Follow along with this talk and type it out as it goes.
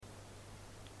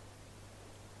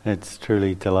It's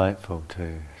truly delightful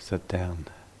to sit down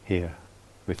here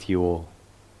with you all.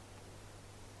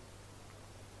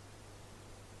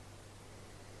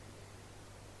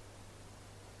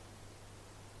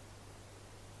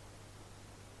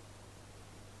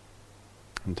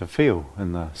 And to feel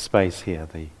in the space here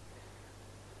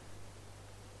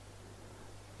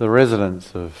the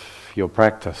resonance of your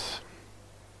practice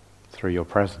through your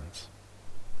presence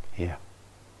here.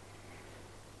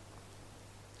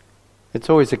 It's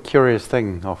always a curious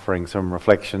thing offering some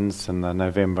reflections in the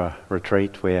November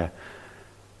retreat where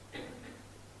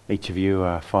each of you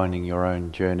are finding your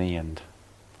own journey, and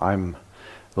I'm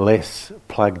less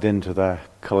plugged into the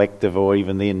collective or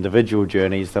even the individual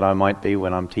journeys that I might be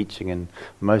when I'm teaching in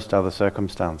most other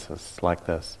circumstances like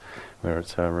this, where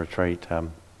it's a retreat.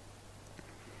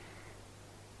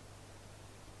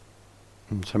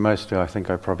 So mostly I think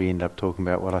I probably end up talking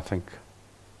about what I think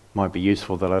might be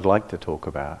useful that I'd like to talk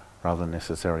about, rather than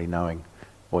necessarily knowing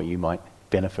what you might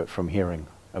benefit from hearing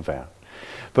about.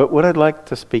 But what I'd like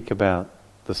to speak about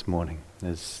this morning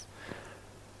is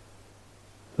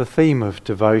the theme of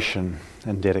devotion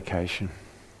and dedication,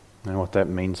 and what that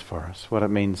means for us, what it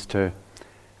means to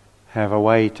have a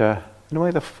way to, in a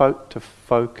way, to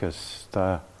focus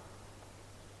the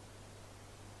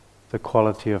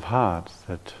quality of heart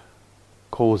that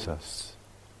calls us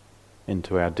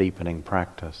into our deepening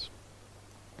practice.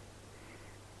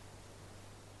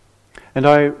 And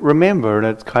I remember, and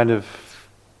it's kind of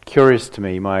curious to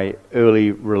me, my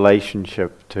early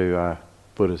relationship to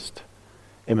Buddhist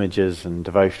images and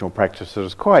devotional practices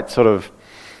was quite sort of,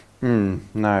 no,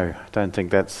 I don't think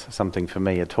that's something for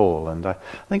me at all. And I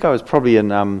think I was probably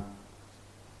in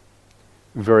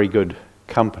very good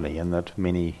company, in that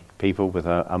many people with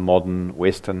a modern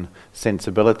Western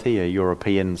sensibility, a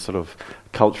European sort of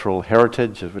cultural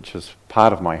heritage, which is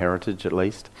part of my heritage at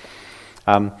least,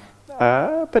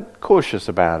 but cautious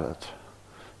about it,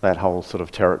 that whole sort of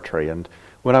territory. And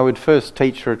when I would first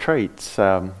teach retreats,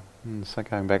 so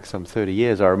going back some 30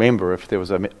 years, I remember if there was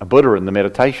a Buddha in the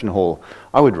meditation hall,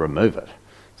 I would remove it.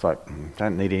 It's like,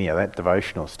 don't need any of that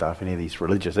devotional stuff, any of these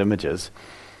religious images.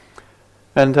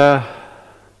 And then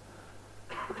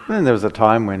there was a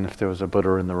time when if there was a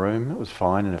Buddha in the room, it was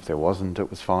fine, and if there wasn't, it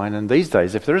was fine. And these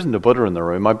days, if there isn't a Buddha in the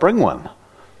room, I bring one.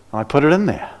 I put it in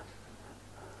there.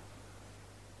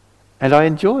 And I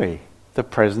enjoy the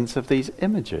presence of these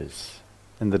images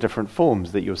in the different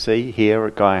forms that you'll see here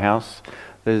at Gaia House.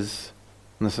 And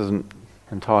this isn't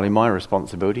entirely my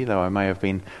responsibility, though I may have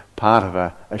been part of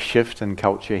a shift in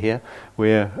culture here,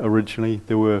 where originally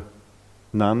there were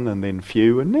none and then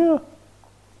few, and now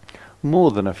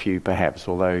more than a few perhaps,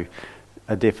 although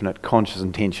a definite conscious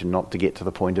intention not to get to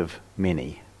the point of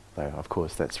many, though of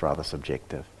course that's rather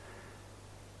subjective.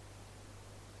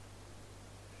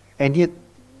 And yet,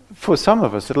 for some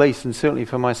of us at least, and certainly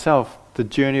for myself, the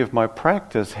journey of my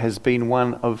practice has been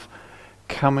one of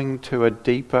coming to a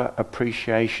deeper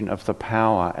appreciation of the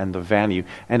power and the value,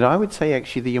 and I would say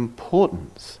actually the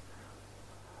importance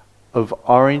of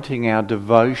orienting our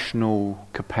devotional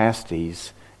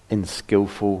capacities in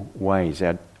skillful ways,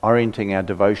 orienting our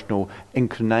devotional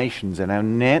inclinations and our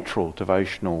natural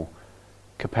devotional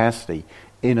capacity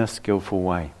in a skillful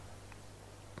way.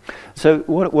 So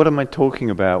what am I talking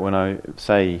about when I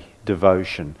say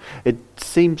devotion? It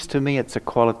seems to me it's a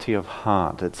quality of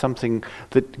heart. It's something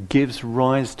that gives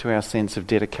rise to our sense of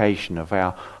dedication, of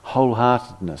our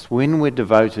wholeheartedness. When we're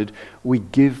devoted, we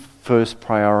give first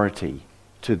priority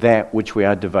to that which we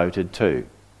are devoted to,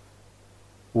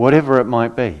 whatever it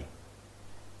might be.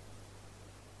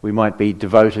 We might be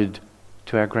devoted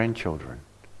to our grandchildren.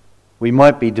 We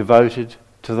might be devoted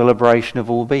to the liberation of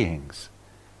all beings.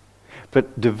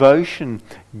 But devotion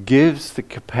gives the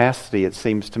capacity, it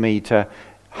seems to me, to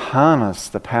harness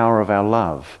the power of our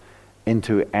love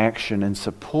into action in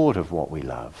support of what we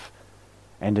love,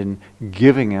 and in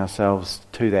giving ourselves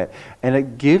to that. And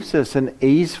it gives us an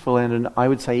easeful and I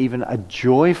would say even a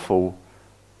joyful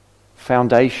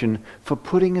foundation for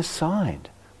putting aside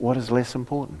what is less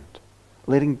important,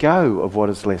 letting go of what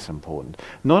is less important,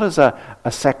 not as a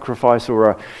sacrifice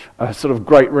or a sort of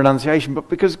great renunciation, but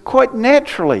because quite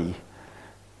naturally,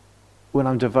 when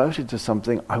I'm devoted to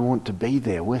something, I want to be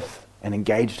there with and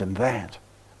engaged in that.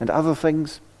 And other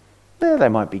things, they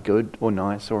might be good or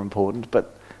nice or important,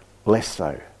 but less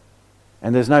so.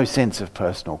 And there's no sense of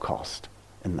personal cost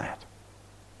in that.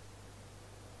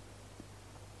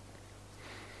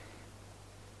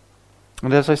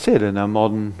 And as I said, in a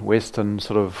modern Western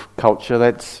sort of culture,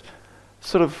 that's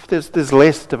sort of, there's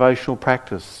less devotional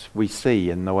practice we see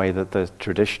in the way that the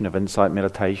tradition of insight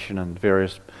meditation and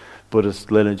various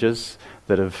Buddhist lineages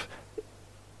that have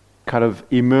kind of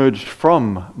emerged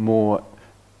from more,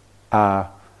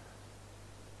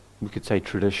 we could say,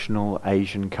 traditional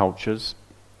Asian cultures,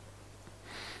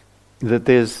 that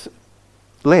there's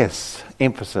less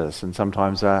emphasis and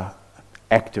sometimes a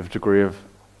active degree of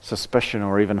suspicion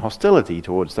or even hostility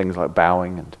towards things like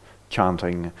bowing and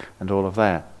chanting and all of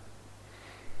that.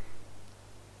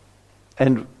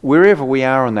 And wherever we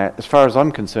are on that, as far as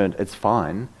I'm concerned, it's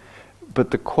fine,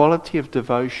 but the quality of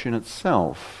devotion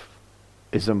itself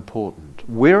is important.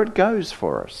 Where it goes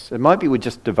for us. It might be we're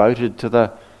just devoted to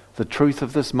the truth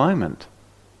of this moment.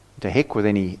 To heck with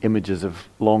any images of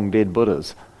long dead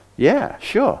Buddhas. Yeah,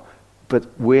 sure. But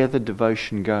where the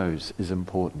devotion goes is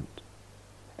important.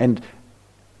 And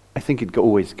I think it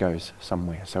always goes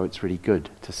somewhere, so it's really good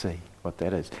to see what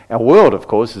that is. Our world, of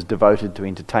course, is devoted to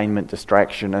entertainment,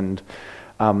 distraction, and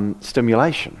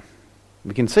stimulation.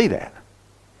 We can see that.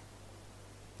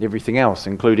 Everything else,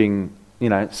 including,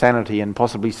 sanity and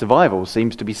possibly survival,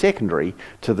 seems to be secondary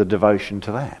to the devotion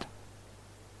to that.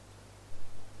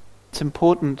 It's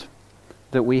important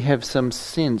that we have some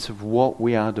sense of what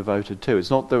we are devoted to.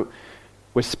 It's not that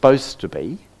we're supposed to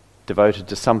be devoted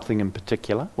to something in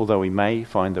particular, although we may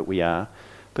find that we are,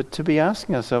 but to be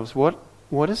asking ourselves,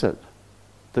 what is it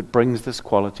that brings this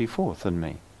quality forth in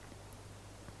me?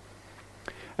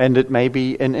 And it may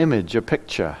be an image, a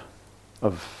picture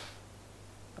of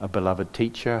a beloved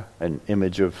teacher, an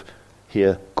image of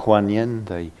here Kuan Yin,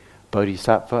 the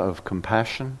Bodhisattva of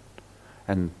compassion,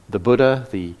 and the Buddha,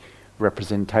 the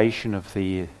representation of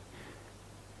the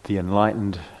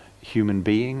enlightened human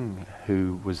being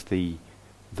who was the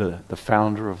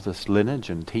founder of this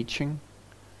lineage and teaching.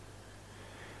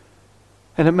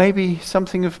 And it may be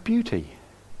something of beauty.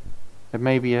 It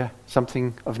may be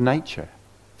something of nature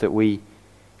that we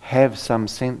have some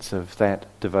sense of that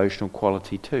devotional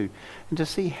quality too. And to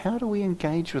see, how do we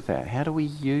engage with that? How do we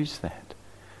use that?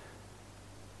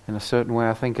 In a certain way,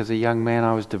 I think as a young man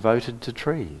I was devoted to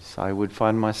trees. I would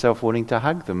find myself wanting to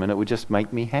hug them and it would just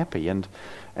make me happy. And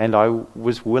I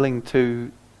was willing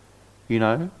to,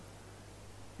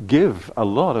 give a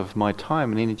lot of my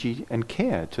time and energy and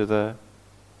care to the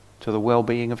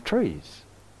well-being of trees.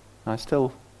 I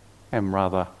still am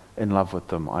rather in love with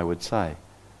them, I would say.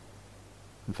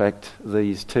 In fact,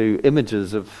 these two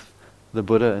images of the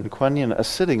Buddha and Kuan Yin are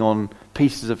sitting on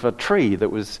pieces of a tree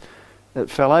that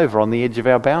fell over on the edge of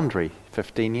our boundary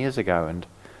 15 years ago, and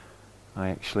I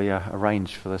actually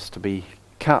arranged for this to be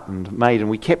cut and made,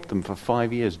 and we kept them for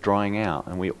 5 years drying out,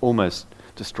 and we almost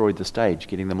destroyed the stage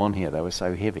getting them on here. They were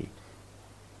so heavy.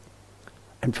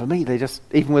 And for me, they just,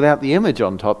 even without the image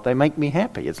on top, they make me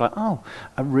happy. It's like, oh,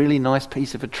 a really nice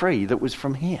piece of a tree that was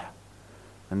from here.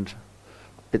 And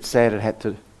it's sad it had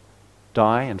to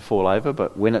die and fall over,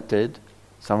 but when it did,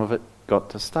 some of it got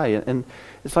to stay. And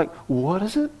it's like, what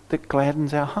is it that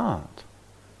gladdens our heart?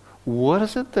 What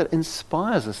is it that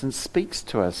inspires us and speaks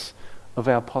to us of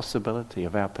our possibility,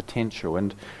 of our potential?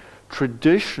 And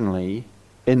traditionally,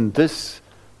 in this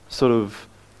sort of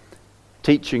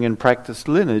teaching and practice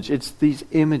lineage, it's these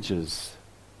images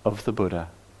of the Buddha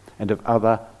and of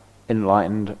other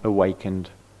enlightened, awakened,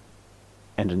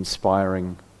 and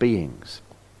inspiring beings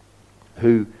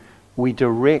who we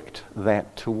direct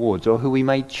that towards, or who we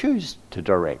may choose to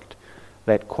direct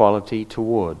that quality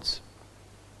towards.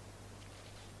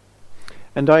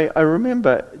 And I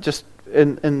remember just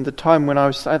in the time when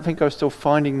I think I was still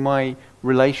finding my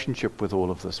relationship with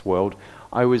all of this world,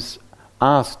 I was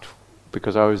asked,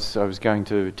 because I was going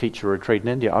to teach a retreat in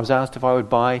India, I was asked if I would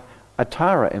buy a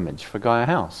Tara image for Gaia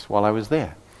House while I was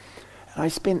there. And I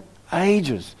spent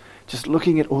ages just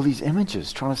looking at all these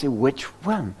images, trying to see which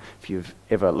one. If you've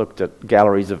ever looked at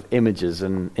galleries of images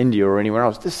in India or anywhere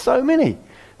else, there's so many.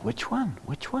 Which one?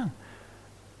 Which one?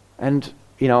 And,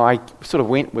 I sort of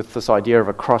went with this idea of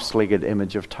a cross-legged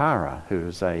image of Tara, who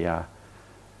is an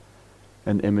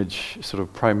image sort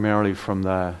of primarily from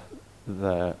the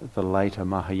later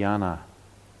Mahayana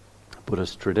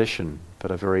Buddhist tradition, but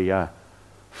a very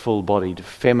full-bodied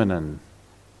feminine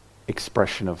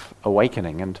expression of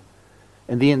awakening. And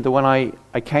in the end, the one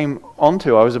I came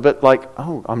onto, I was a bit like,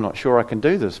 oh, I'm not sure I can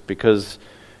do this, because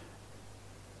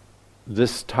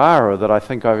this Tara that I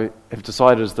think I have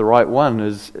decided is the right one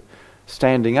is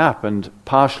standing up and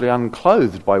partially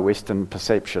unclothed by Western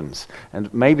perceptions.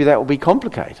 And maybe that will be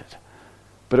complicated.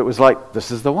 But it was like,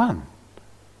 this is the one.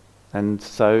 And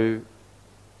so,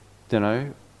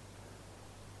 there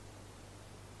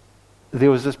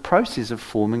was this process of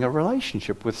forming a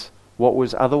relationship with what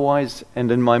was otherwise, and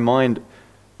in my mind,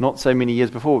 not so many years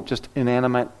before, just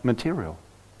inanimate material.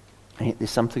 And yet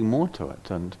there's something more to it.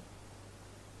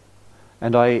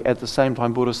 And I, at the same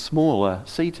time, bought a smaller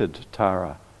seated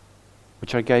Tara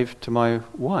which I gave to my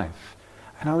wife.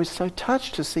 And I was so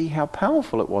touched to see how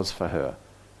powerful it was for her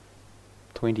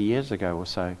 20 years ago or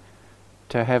so,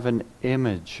 to have an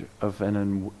image of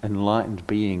an enlightened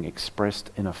being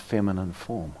expressed in a feminine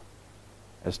form,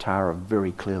 as Tara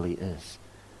very clearly is.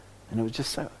 And it was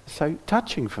just so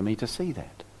touching for me to see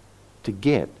that, to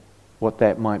get what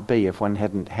that might be if one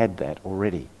hadn't had that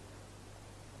already.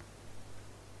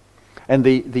 And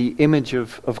the image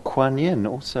of Kuan Yin,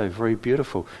 also very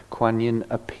beautiful. Kuan Yin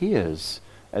appears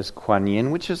as Kuan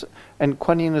Yin, and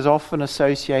Kuan Yin is often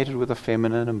associated with a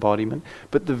feminine embodiment,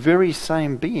 but the very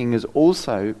same being is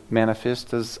also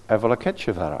manifest as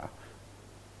Avalokiteshvara,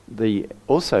 the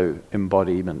also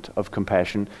embodiment of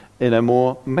compassion in a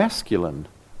more masculine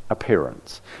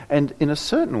appearance. And in a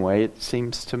certain way, it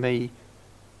seems to me,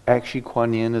 actually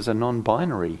Kuan Yin is a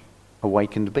non-binary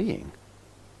awakened being.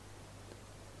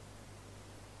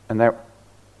 And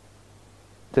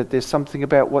that there's something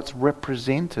about what's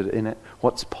represented in it,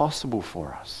 what's possible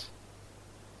for us,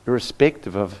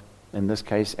 irrespective of, in this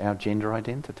case, our gender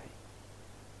identity.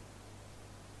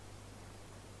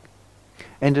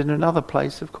 And in another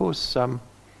place, of course, I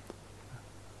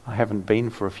haven't been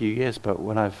for a few years, but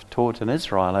when I've taught in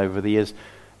Israel over the years,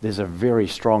 there's a very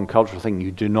strong cultural thing.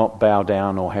 You do not bow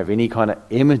down or have any kind of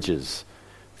images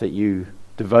that you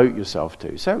devote yourself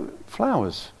to. So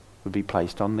flowers would be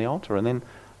placed on the altar, and then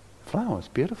flowers,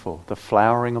 beautiful, the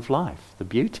flowering of life, the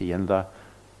beauty and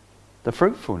the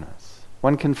fruitfulness.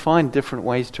 One can find different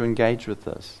ways to engage with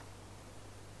this,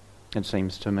 it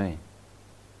seems to me.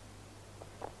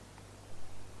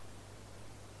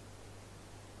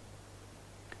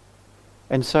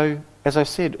 And so, as I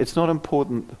said, it's not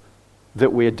important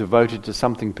that we're devoted to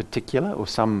something particular or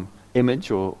some image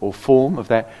or form of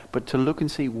that, but to look and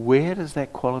see, where does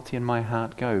that quality in my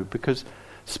heart go? Because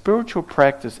spiritual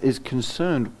practice is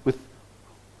concerned with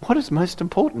what is most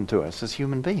important to us as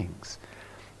human beings.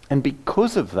 And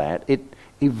because of that, it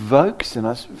evokes in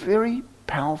us very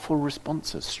powerful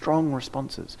responses, strong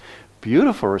responses,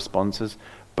 beautiful responses,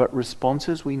 but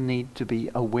responses we need to be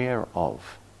aware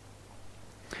of.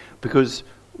 Because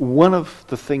one of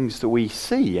the things that we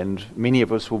see, and many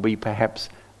of us will be perhaps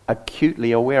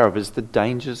acutely aware of, is the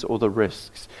dangers or the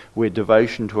risks where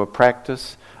devotion to a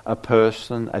practice, a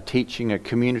person, a teaching, a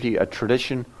community, a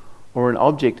tradition, or an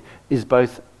object is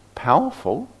both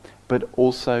powerful but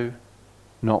also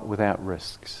not without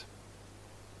risks.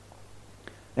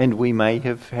 And we may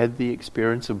have had the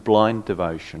experience of blind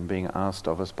devotion being asked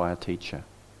of us by a teacher,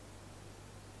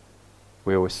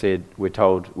 where we're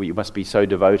told we must be so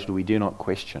devoted we do not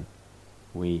question.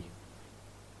 We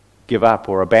give up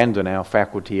or abandon our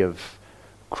faculty of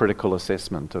critical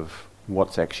assessment of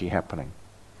what's actually happening.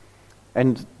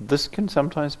 And this can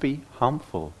sometimes be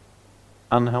harmful,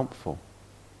 unhelpful,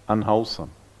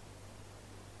 unwholesome.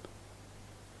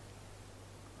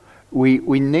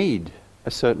 We need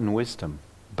a certain wisdom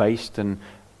based in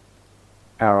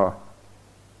our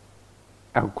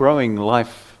growing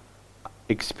life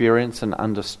experience and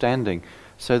understanding,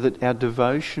 so that our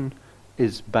devotion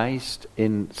is based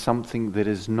in something that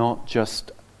is not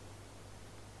just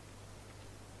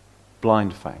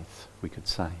blind faith, we could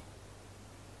say.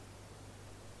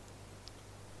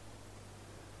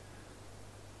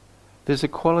 There's a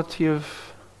quality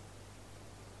of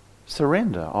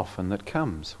surrender often that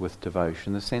comes with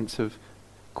devotion, the sense of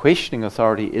questioning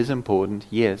authority is important,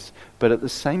 yes, but at the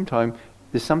same time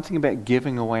there's something about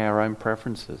giving away our own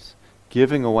preferences,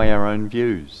 giving away our own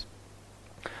views.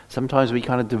 Sometimes we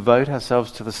kind of devote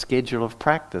ourselves to the schedule of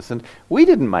practice, and we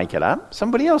didn't make it up,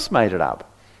 somebody else made it up.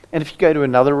 And if you go to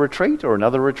another retreat or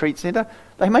another retreat centre,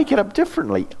 they make it up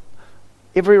differently.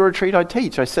 Every retreat I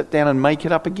teach, I sit down and make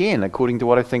it up again according to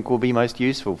what I think will be most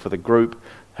useful for the group,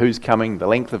 who's coming, the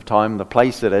length of time, the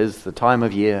place it is, the time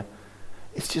of year.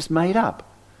 It's just made up.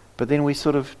 But then we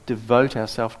sort of devote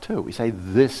ourselves to it. We say,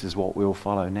 this is what we'll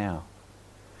follow now.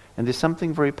 And there's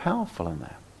something very powerful in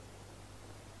that.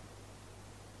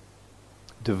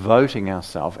 Devoting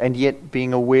ourselves, and yet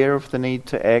being aware of the need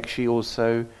to actually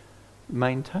also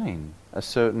maintain a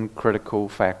certain critical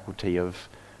faculty of,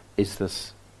 is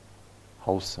this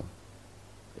wholesome?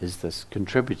 Is this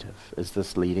contributive? Is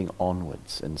this leading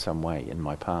onwards in some way in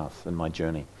my path, in my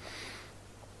journey?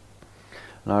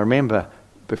 And I remember,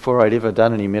 before I'd ever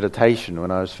done any meditation, when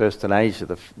I was first in Asia,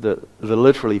 the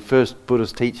literally first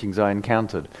Buddhist teachings I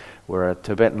encountered were a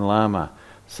Tibetan Lama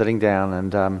sitting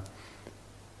down, and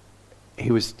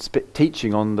he was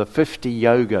teaching on the 50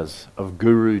 yogas of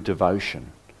guru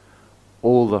devotion,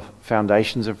 all the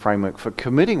foundations and framework for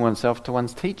committing oneself to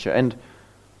one's teacher. And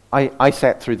I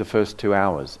sat through the first 2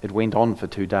 hours. It went on for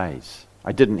 2 days.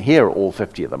 I didn't hear all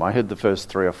 50 of them. I heard the first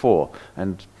 3 or 4,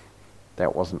 and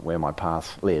that wasn't where my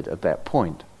path led at that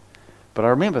point. But I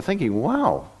remember thinking,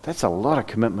 wow, that's a lot of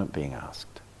commitment being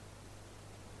asked.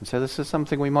 And so this is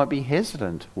something we might be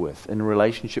hesitant with in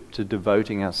relationship to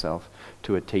devoting ourselves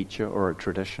to a teacher or a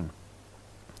tradition.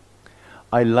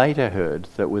 I later heard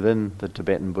that within the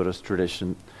Tibetan Buddhist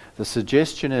tradition, the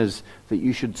suggestion is that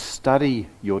you should study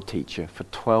your teacher for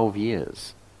 12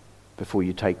 years before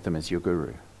you take them as your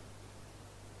guru.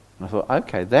 And I thought,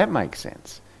 okay, that makes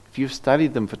sense. If you've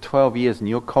studied them for 12 years and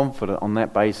you're confident on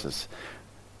that basis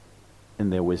in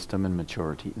their wisdom and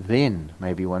maturity, then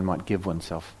maybe one might give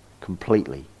oneself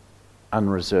completely,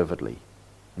 unreservedly,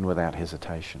 and without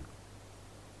hesitation.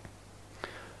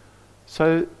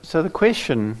 So the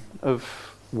question of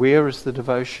where is the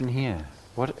devotion here?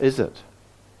 What is it?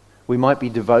 We might be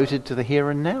devoted to the here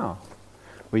and now.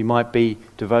 We might be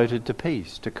devoted to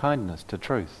peace, to kindness, to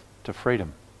truth, to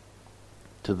freedom,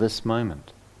 to this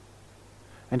moment.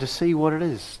 And to see what it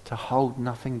is to hold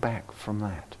nothing back from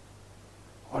that.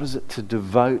 What is it to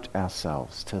devote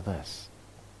ourselves to this?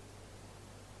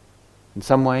 In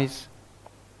some ways,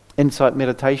 insight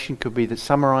meditation could be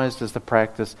summarized as the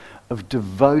practice of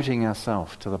devoting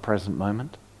ourselves to the present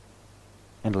moment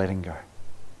and letting go.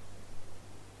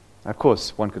 Of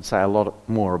course, one could say a lot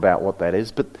more about what that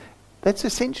is, but that's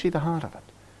essentially the heart of it.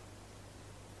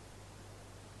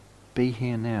 Be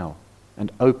here now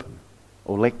and open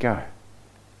or let go.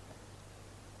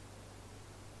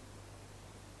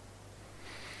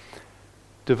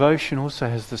 Devotion also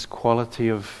has this quality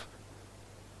of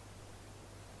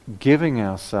giving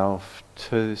ourselves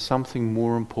to something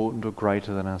more important or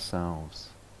greater than ourselves.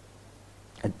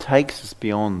 It takes us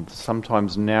beyond the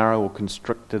sometimes narrow or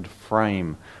constricted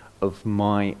frame of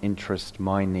my interest,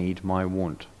 my need, my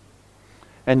want.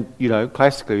 And,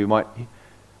 classically we might,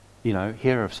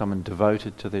 hear of someone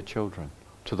devoted to their children,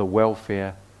 to the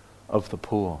welfare of the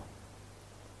poor,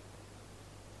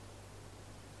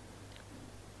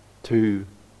 to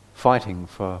fighting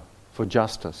for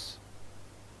justice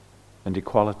and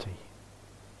equality.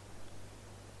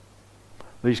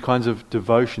 These kinds of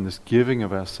devotion, this giving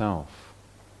of ourselves.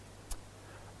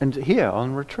 And here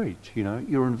on retreat,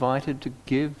 you're invited to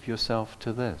give yourself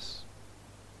to this.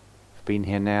 I've been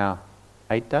here now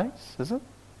 8 days, is it?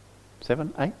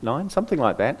 7, 8, 9, something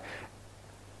like that.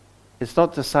 It's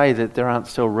not to say that there aren't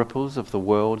still ripples of the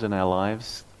world in our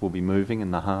lives will be moving in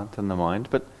the heart and the mind,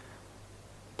 but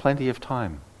plenty of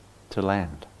time to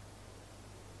land.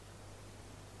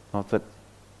 Not that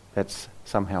that's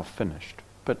somehow finished,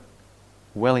 but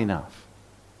well enough.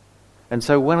 And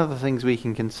so one of the things we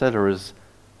can consider is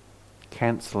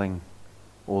cancelling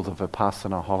all the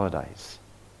Vipassana holidays,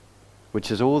 which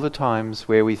is all the times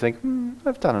where we think,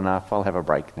 I've done enough, I'll have a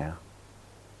break now.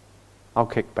 I'll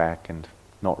kick back and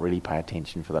not really pay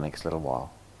attention for the next little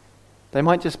while. They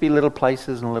might just be little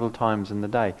places and little times in the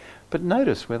day, but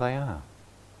notice where they are.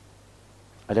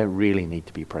 I don't really need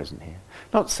to be present here.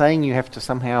 Not saying you have to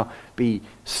somehow be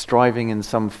striving in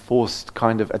some forced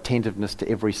kind of attentiveness to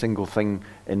every single thing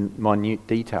in minute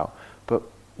detail, but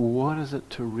what is it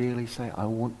to really say, I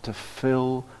want to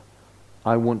fill,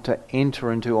 I want to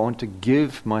enter into, I want to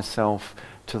give myself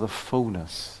to the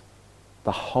fullness,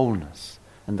 the wholeness,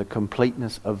 and the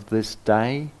completeness of this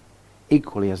day,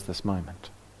 equally as this moment.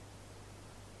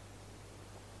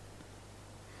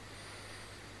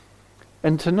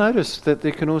 And to notice that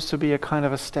there can also be a kind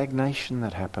of a stagnation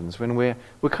that happens when we're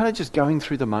kind of just going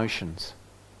through the motions.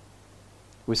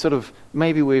 We're sort of,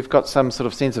 maybe we've got some sort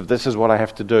of sense of this is what I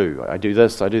have to do. I do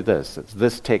this, it's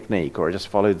this technique, or I just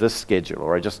follow this schedule,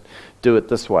 or I just do it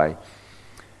this way.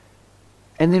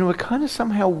 And then we're kind of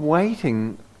somehow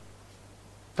waiting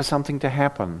for something to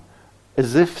happen,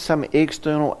 as if some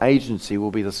external agency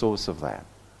will be the source of that.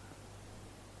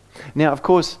 Now, of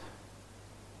course,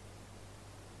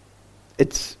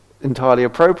 it's entirely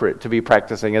appropriate to be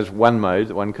practicing as one mode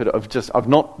that one could of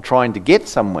not trying to get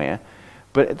somewhere,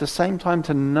 but at the same time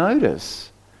to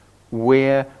notice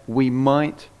where we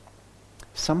might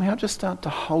somehow just start to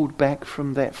hold back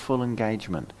from that full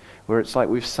engagement, where it's like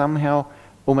we've somehow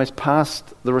almost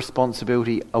passed the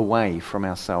responsibility away from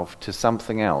ourselves to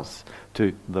something else,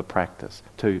 to the practice,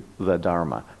 to the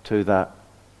Dharma, to the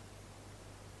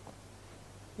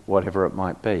whatever it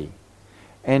might be.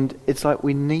 And it's like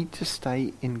we need to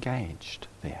stay engaged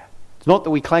there. It's not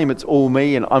that we claim it's all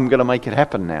me and I'm going to make it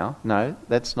happen now. No,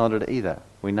 that's not it either.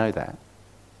 We know that.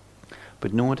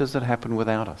 But nor does it happen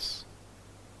without us.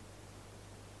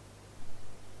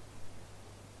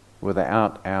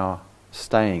 Without our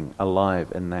staying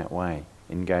alive in that way,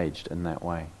 engaged in that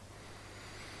way.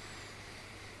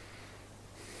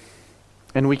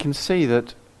 And we can see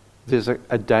that there's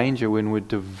a danger when we're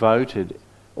devoted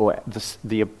or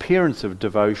the appearance of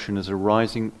devotion is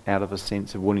arising out of a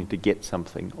sense of wanting to get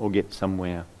something or get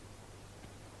somewhere.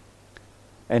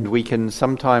 And we can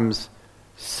sometimes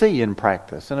see in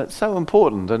practice, and it's so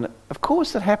important, and of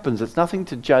course it happens, it's nothing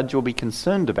to judge or be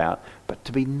concerned about, but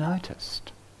to be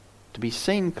noticed, to be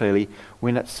seen clearly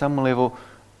when at some level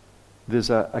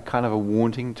there's a kind of a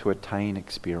wanting to attain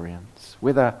experience,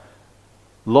 whether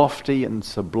lofty and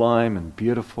sublime and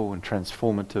beautiful and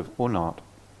transformative or not.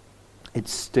 It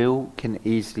still can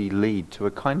easily lead to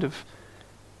a kind of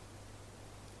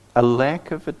a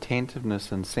lack of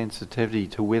attentiveness and sensitivity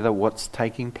to whether what's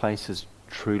taking place is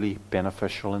truly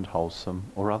beneficial and wholesome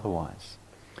or otherwise.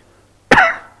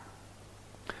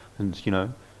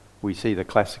 And, we see the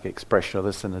classic expression of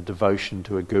this in a devotion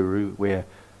to a guru where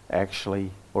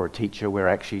actually, or a teacher, where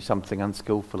actually something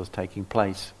unskillful is taking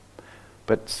place.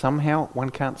 But somehow one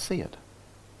can't see it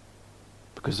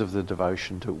because of the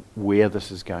devotion to where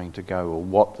this is going to go or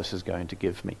what this is going to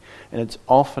give me. And it's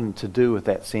often to do with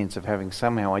that sense of having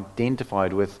somehow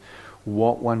identified with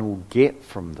what one will get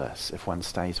from this if one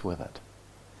stays with it,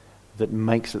 that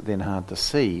makes it then hard to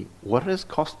see what it is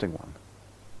costing one,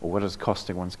 or what it is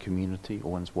costing one's community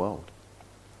or one's world.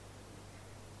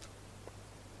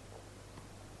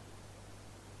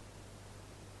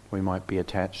 We might be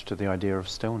attached to the idea of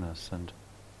stillness and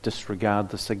disregard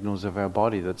the signals of our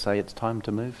body that say it's time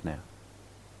to move now.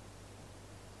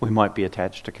 We might be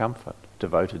attached to comfort,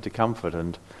 devoted to comfort,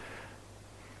 and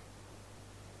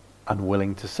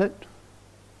unwilling to sit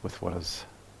with what is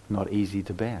not easy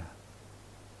to bear.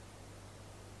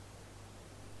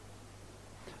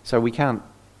 So we can't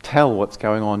tell what's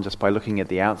going on just by looking at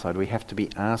the outside. We have to be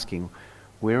asking,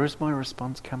 where is my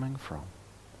response coming from?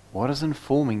 What is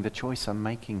informing the choice I'm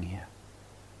making here?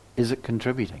 Is it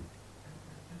contributing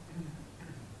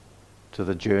to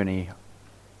the journey,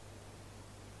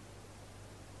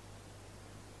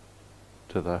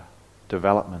 to the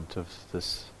development of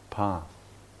this path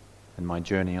and my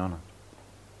journey on it?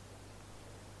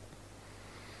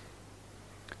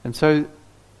 And so,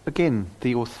 again,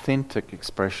 the authentic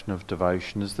expression of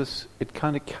devotion is this. It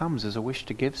kind of comes as a wish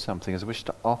to give something, as a wish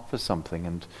to offer something,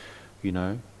 and,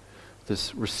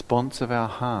 this response of our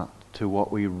heart to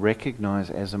what we recognize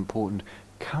as important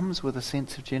comes with a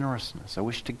sense of generousness, a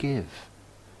wish to give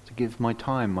my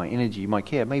time, my energy, my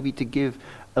care, maybe to give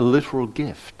a literal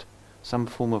gift, some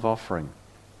form of offering.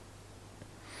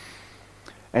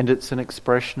 And it's an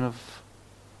expression of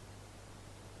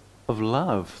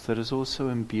love that is also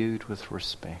imbued with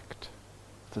respect,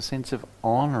 the sense of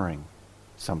honoring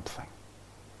something.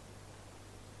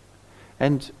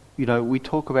 And we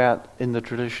talk about in the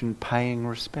tradition paying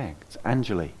respects,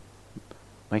 Anjali,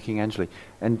 making Anjali.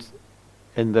 And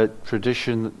in the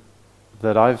tradition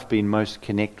that I've been most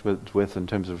connected with in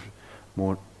terms of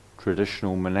more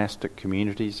traditional monastic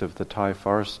communities of the Thai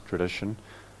forest tradition,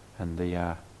 and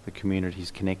the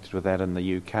communities connected with that in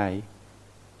the UK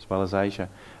as well as Asia,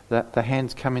 that the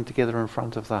hands coming together in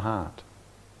front of the heart.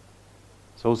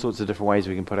 There's all sorts of different ways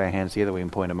we can put our hands together. We can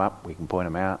point them up, we can point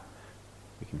them out,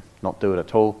 we can not do it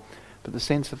at all. But the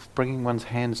sense of bringing one's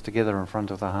hands together in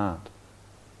front of the heart.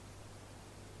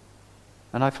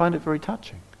 And I find it very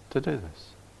touching to do this.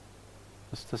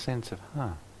 Just the sense of,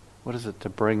 what is it to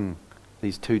bring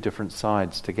these two different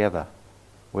sides together,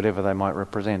 whatever they might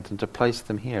represent, and to place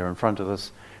them here in front of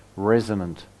this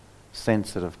resonant,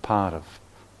 sensitive part of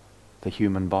the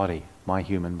human body, my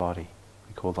human body,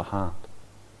 we call the heart.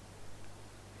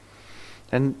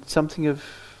 And something of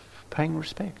paying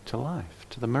respect to life,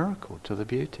 to the miracle, to the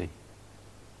beauty.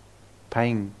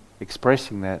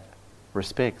 Expressing that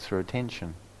respect through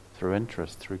attention, through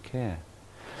interest, through care.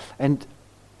 And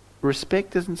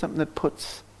respect isn't something that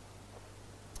puts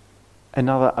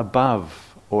another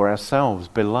above or ourselves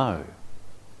below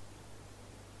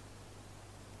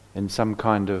in some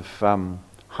kind of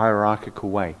hierarchical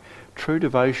way. True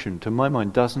devotion, to my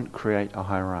mind, doesn't create a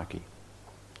hierarchy.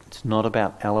 It's not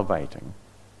about elevating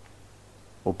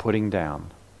or putting down,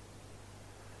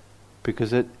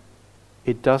 because it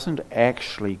doesn't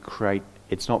actually create,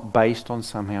 it's not based on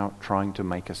somehow trying to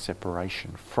make a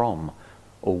separation from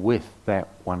or with that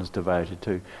one is devoted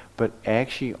to, but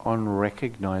actually on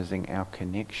recognizing our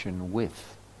connection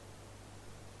with,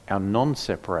 our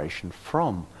non-separation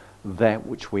from that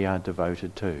which we are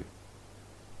devoted to.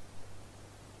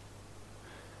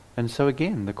 And so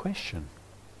again, the question,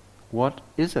 what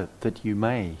is it that you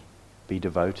may be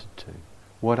devoted to?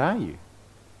 What are you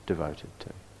devoted to?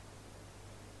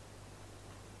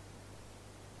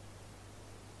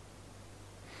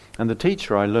 And the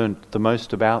teacher I learned the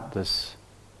most about this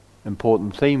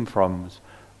important theme from was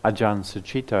Ajahn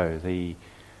Sucitto,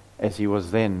 as he was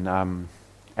then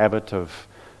abbot of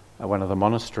one of the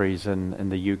monasteries in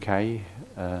the UK,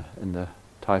 in the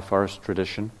Thai forest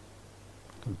tradition,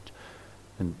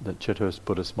 in the Chittagong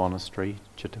Buddhist monastery,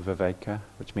 Chittaviveka,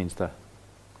 which means the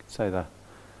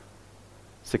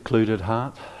secluded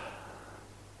heart.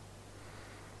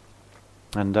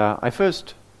 And I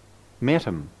first met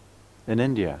him in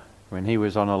India when he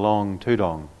was on a long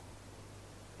tudong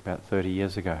about 30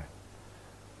 years ago.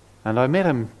 And I met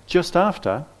him just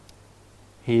after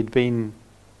he had been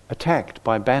attacked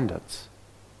by bandits.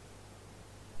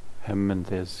 Him and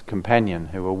his companion,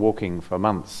 who were walking for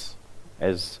months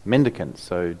as mendicants,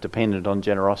 so dependent on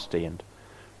generosity and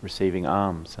receiving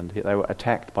alms, and they were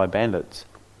attacked by bandits.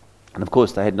 And of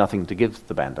course they had nothing to give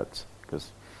the bandits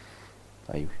because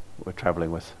they were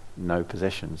travelling with no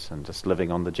possessions and just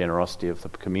living on the generosity of the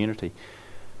community.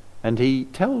 And he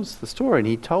tells the story, and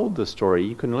he told the story.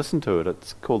 You can listen to it.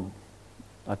 It's called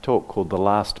a talk called The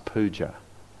Last Puja,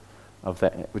 of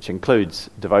that, which includes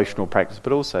devotional practice,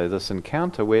 but also this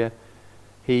encounter where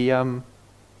he, the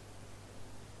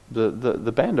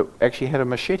bandit actually had a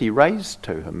machete raised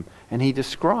to him, and he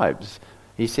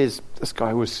says, this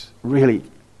guy was really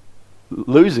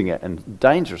losing it and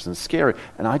dangerous and scary,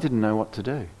 and I didn't know what to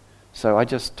do. So I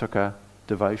just took a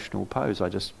devotional pose. I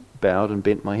just bowed and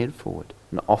bent my head forward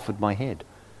and offered my head.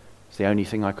 It's the only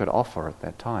thing I could offer at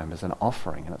that time as an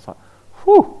offering. And it's like,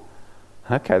 whew,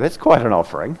 okay, that's quite an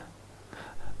offering.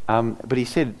 But he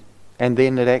said, and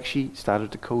then it actually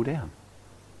started to cool down.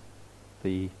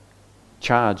 The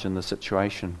charge in the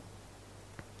situation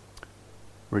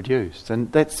reduced.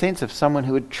 And that sense of someone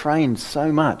who had trained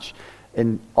so much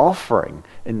in offering,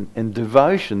 in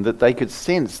devotion, that they could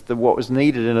sense that what was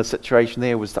needed in a situation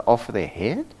there was to offer their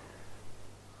head.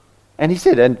 And he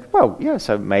said,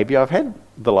 so maybe I've had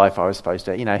the life I was supposed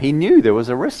to. He knew there was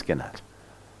a risk in it.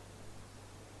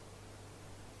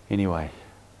 Anyway,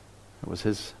 it was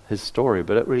his story,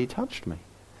 but it really touched me.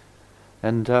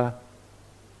 And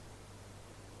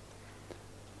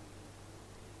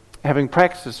having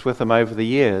practiced with him over the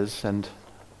years and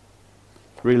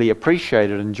really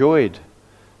appreciated, enjoyed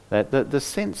that the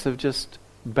sense of just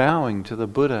bowing to the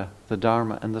Buddha, the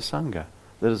Dharma and the Sangha.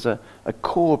 There's a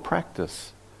core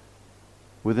practice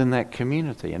within that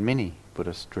community and many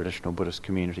traditional Buddhist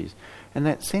communities. And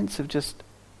that sense of just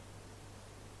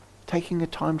taking the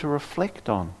time to reflect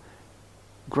on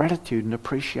gratitude and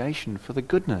appreciation for the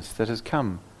goodness that has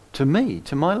come to me,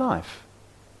 to my life,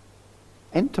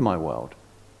 and to my world.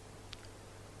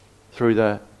 Through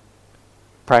the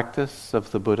practice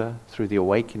of the Buddha, through the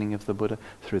awakening of the Buddha,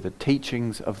 through the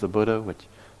teachings of the Buddha,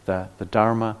 the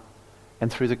Dharma,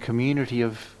 and through the community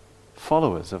of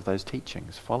followers of those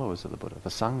teachings, followers of the Buddha, the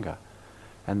Sangha,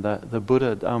 and the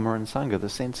Buddha, Dharma and Sangha, the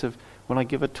sense of when I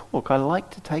give a talk, I like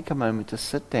to take a moment to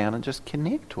sit down and just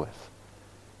connect with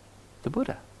the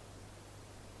Buddha.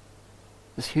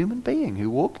 This human being who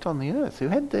walked on the earth, who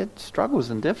had their struggles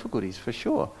and difficulties for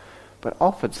sure, but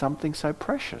offered something so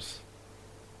precious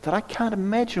that I can't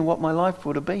imagine what my life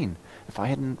would have been if I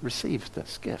hadn't received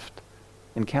this gift,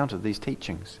 encountered these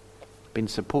teachings, been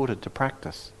supported to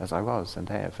practice as I was and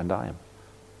have and I am.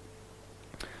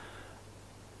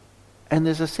 And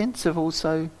there's a sense of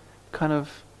also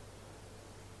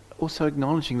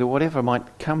acknowledging that whatever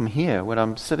might come here when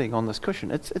I'm sitting on this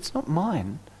cushion, it's not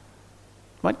mine.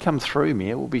 It might come through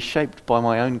me. It will be shaped by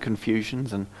my own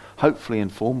confusions and hopefully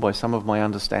informed by some of my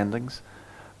understandings.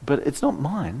 But it's not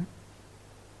mine.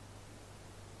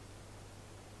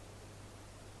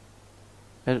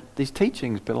 And these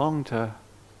teachings belong to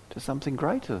something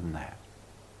greater than that.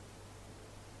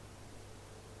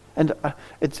 And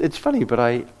it's funny, but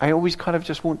I always kind of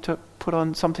just want to put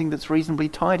on something that's reasonably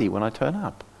tidy when I turn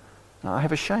up. Now, I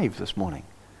have a shave this morning,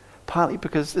 partly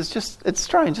because it's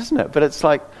strange, isn't it? But it's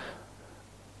like,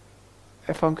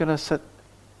 if I'm going to sit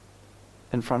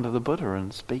in front of the Buddha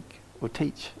and speak or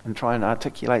teach and try and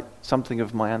articulate something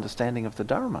of my understanding of the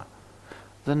Dharma,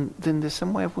 then there's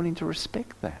some way of wanting to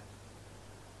respect that,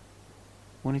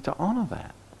 wanting to honour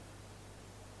that.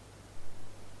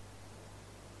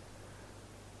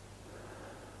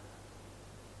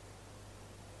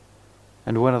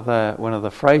 And one of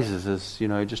the phrases is,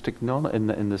 just acknowledge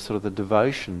in the sort of the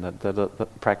devotion that the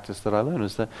practice that I learn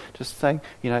is that just saying,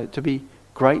 to be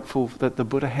grateful that the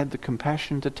Buddha had the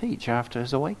compassion to teach after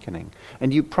his awakening.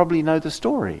 And you probably know the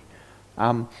story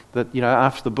that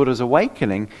after the Buddha's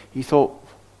awakening, he thought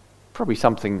probably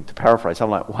something, to paraphrase,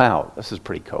 I'm like, wow, this is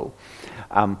pretty cool.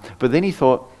 But then he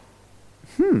thought,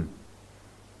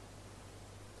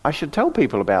 I should tell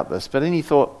people about this. But then he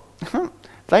thought,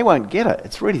 they won't get it.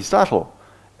 It's really subtle.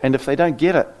 And if they don't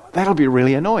get it, that'll be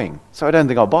really annoying. So I don't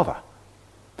think I'll bother.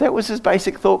 That was his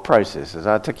basic thought process as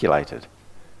articulated.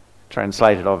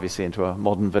 translated obviously into a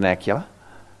modern vernacular.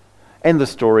 And the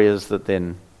story is that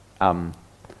then a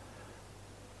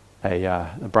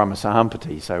Brahma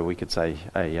Sahampati, so we could say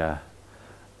a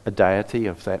deity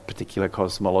of that particular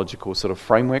cosmological sort of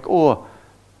framework, or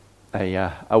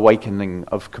a awakening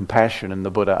of compassion in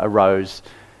the Buddha arose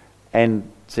and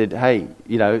said, hey,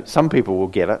 some people will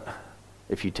get it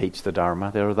if you teach the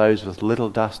Dharma. There are those with little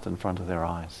dust in front of their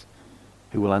eyes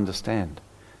who will understand.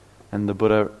 And the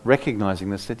Buddha,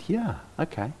 recognizing this, said, yeah,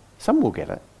 okay, some will get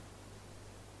it.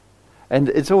 And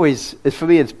for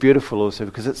me it's beautiful also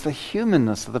because it's the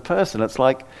humanness of the person. It's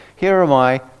like, here am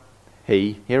I,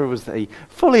 here was he,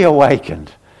 fully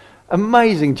awakened.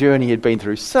 Amazing journey he'd been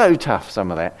through, so tough,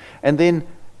 some of that. And then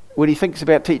when he thinks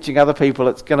about teaching other people,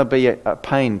 it's going to be a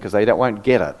pain because they won't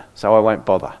get it, so I won't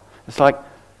bother. It's like,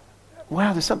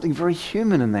 wow, there's something very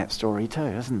human in that story too,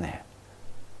 isn't there?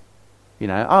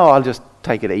 I'll just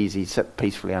take it easy, sit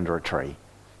peacefully under a tree.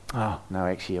 Oh, no,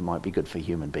 actually it might be good for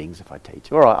human beings if I teach.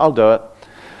 All right, I'll do it.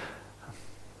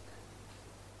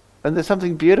 And there's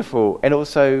something beautiful and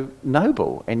also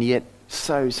noble and yet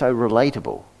so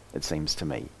relatable, it seems to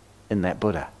me, in that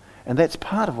Buddha. And that's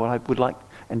part of what I would like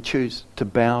and choose to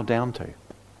bow down to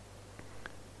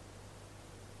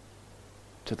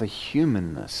the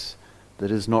humanness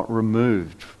that is not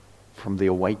removed from the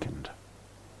awakened.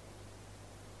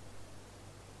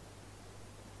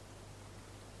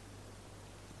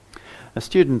 A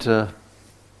student, it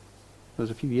was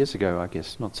a few years ago, I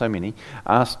guess, not so many,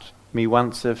 asked me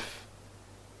once if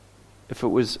it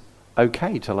was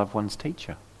okay to love one's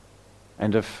teacher,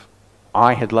 and if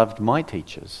I had loved my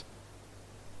teachers.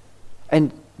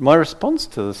 And my response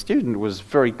to the student was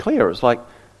very clear. It was like,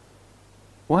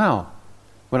 wow,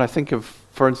 when I think of,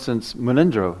 for instance,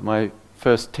 Munindra, my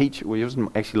first teacher, well, he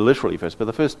wasn't actually literally first, but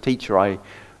the first teacher I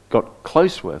got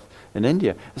close with in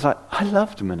India, it's like, I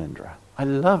loved Munindra.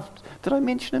 Did I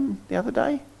mention him the other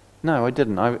day? No, I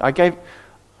didn't.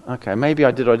 Maybe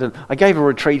I did or I didn't. I gave a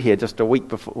retreat here just a week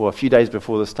before, or a few days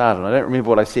before the start, and I don't remember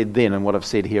what I said then and what I've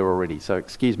said here already, so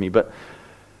excuse me. But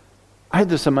I had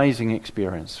this amazing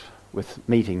experience with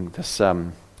meeting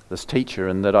this teacher,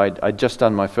 and that I'd just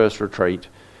done my first retreat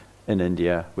in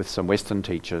India with some Western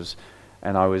teachers,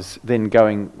 and I was then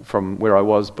going from where I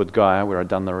was, Bodh Gaya, where I'd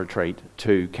done the retreat,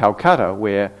 to Calcutta,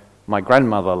 where my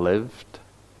grandmother lived.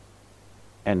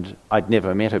 And I'd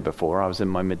never met her before. I was in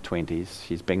my mid-20s.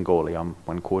 She's Bengali. I'm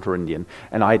 1/4 Indian.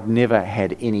 And I'd never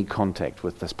had any contact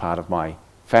with this part of my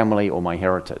family or my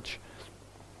heritage.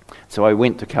 So I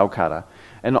went to Calcutta.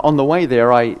 And on the way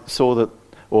there, I saw that,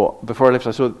 or before I left,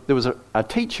 I saw there was a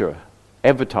teacher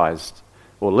advertised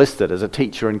or listed as a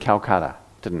teacher in Calcutta.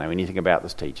 Didn't know anything about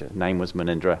this teacher. Name was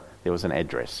Munindra. There was an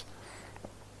address.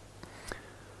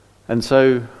 And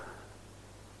so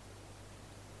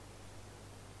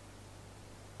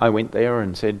I went there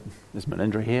and said, is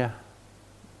Munindra here?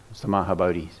 It's the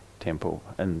Mahabodhi temple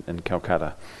in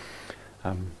Calcutta.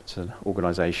 It's an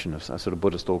organisation, a sort of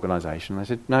Buddhist organisation. They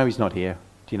said, no, he's not here.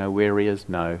 Do you know where he is?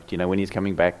 No. Do you know when he's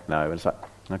coming back? No. And it's like,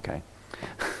 okay.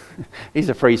 He's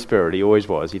a free spirit. He always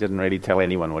was. He didn't really tell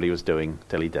anyone what he was doing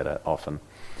till he did it often.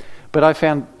 But I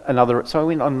found so I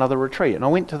went on another retreat. And I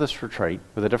went to this retreat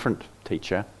with a different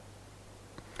teacher.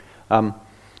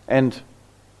 And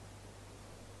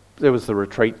there was the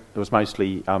retreat. There was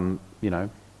mostly,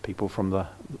 people from the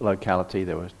locality.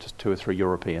 There were just 2 or 3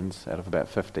 Europeans out of about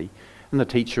 50. And the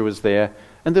teacher was there.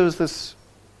 And there was this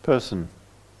person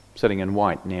sitting in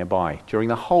white nearby during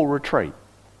the whole retreat.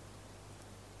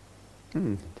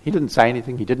 He didn't say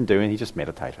anything. He didn't do anything. He just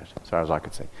meditated, as far as I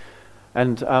could see.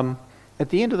 And at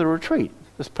the end of the retreat,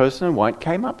 this person in white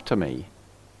came up to me.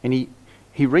 And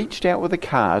he reached out with a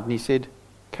card and he said,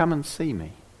 come and see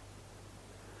me.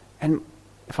 And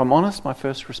if I'm honest, my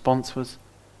first response was,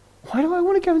 why do I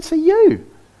want to go and see you?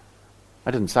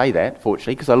 I didn't say that,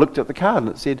 fortunately, because I looked at the card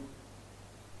and it said,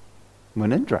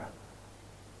 Munindra.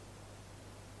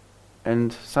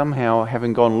 And somehow,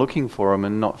 having gone looking for him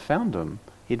and not found him,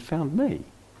 he'd found me.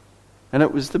 And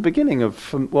it was the beginning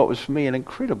of what was for me an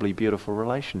incredibly beautiful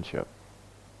relationship.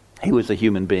 He was a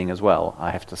human being as well,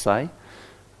 I have to say,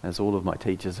 as all of my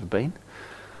teachers have been.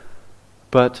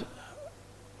 But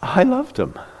I loved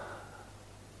him.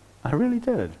 I really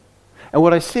did. And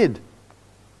what I said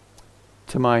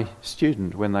to my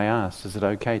student when they asked, is it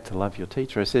okay to love your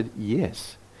teacher? I said,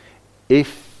 yes.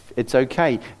 If it's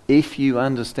okay, if you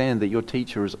understand that your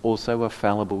teacher is also a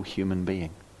fallible human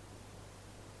being.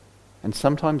 And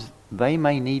sometimes they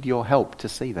may need your help to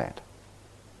see that.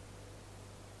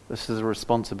 This is a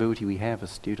responsibility we have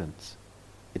as students.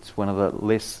 It's one of the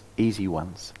less easy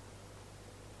ones.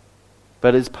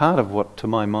 But as part of what, to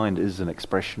my mind, is an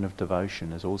expression of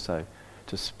devotion, is also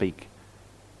to speak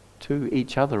to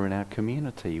each other in our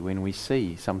community when we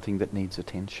see something that needs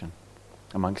attention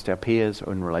amongst our peers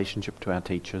or in relationship to our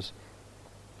teachers.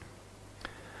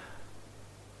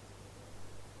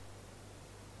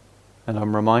 And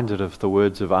I'm reminded of the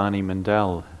words of Arnie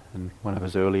Mindell in one of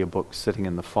his earlier books, Sitting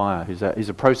in the Fire. He's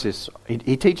a process,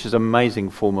 he teaches an amazing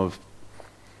form of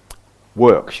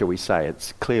work, shall we say.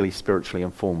 It's clearly spiritually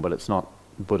informed, but it's not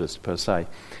Buddhist per se.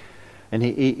 And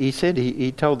he said,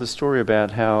 he told the story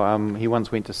about how he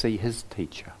once went to see his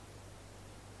teacher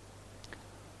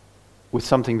with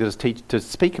something that to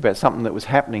speak about something that was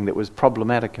happening that was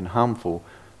problematic and harmful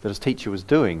that his teacher was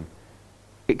doing,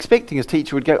 expecting his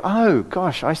teacher would go, "Oh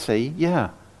gosh, I see, yeah."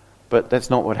 But that's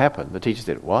not what happened. The teacher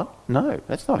said, "What? No,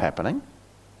 that's not happening."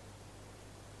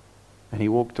 And he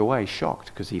walked away shocked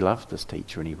because he loved this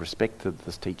teacher and he respected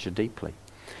this teacher deeply.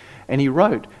 And he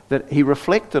wrote that he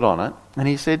reflected on it and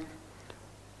he said,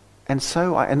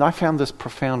 and I found this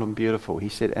profound and beautiful. He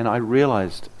said, and I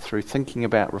realized through thinking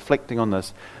about, reflecting on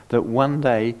this, that one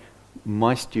day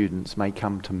my students may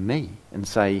come to me and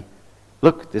say,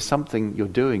 "Look, there's something you're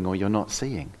doing or you're not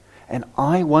seeing. And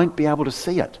I won't be able to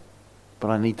see it, but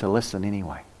I need to listen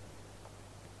anyway."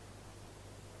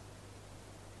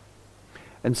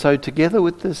 And so together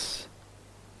with this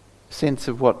sense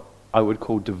of what I would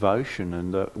call devotion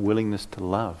and the willingness to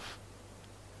love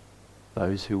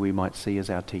those who we might see as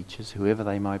our teachers, whoever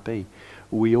they might be,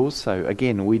 we also,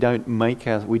 again, we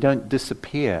don't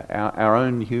disappear. Our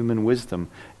own human wisdom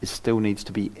still needs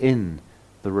to be in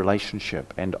the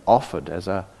relationship and offered as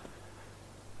a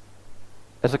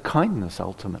kindness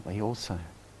ultimately also.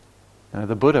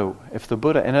 The Buddha,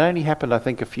 and it only happened I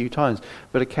think a few times,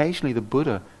 but occasionally the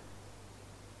Buddha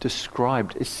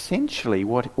described essentially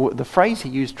what the phrase he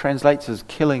used translates as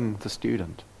killing the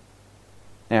student.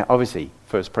 Now, obviously,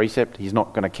 first precept, he's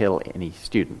not going to kill any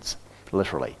students,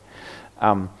 literally.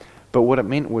 But what it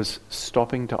meant was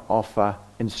stopping to offer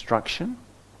instruction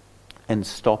and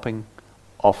stopping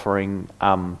offering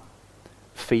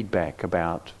feedback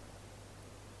about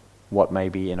what may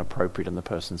be inappropriate in the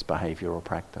person's behavior or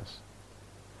practice.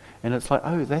 And it's like,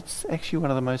 oh, that's actually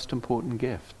one of the most important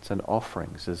gifts and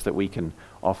offerings, is that we can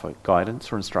offer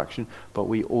guidance or instruction, but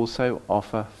we also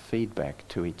offer feedback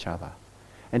to each other.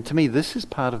 And to me, this is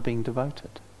part of being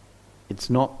devoted. It's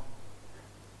not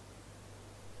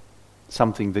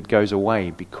something that goes away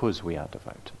because we are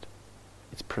devoted.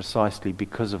 It's precisely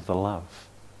because of the love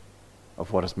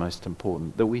of what is most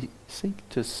important that we seek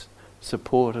to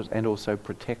support it and also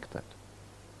protect it.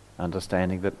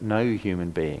 Understanding that no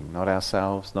human being, not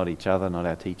ourselves, not each other, not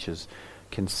our teachers,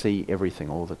 can see everything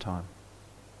all the time.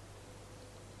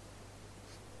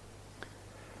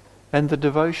 And the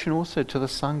devotion also to the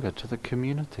Sangha, to the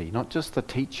community, not just the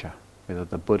teacher, whether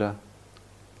the Buddha,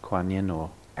 Kuan Yin, or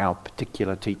our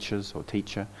particular teachers or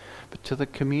teacher, but to the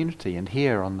community. And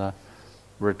here on the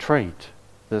retreat,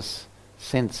 this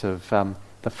sense of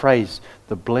the phrase,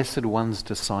 the Blessed One's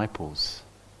disciples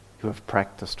who have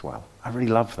practiced well. I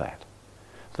really love that.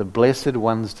 The Blessed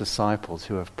One's disciples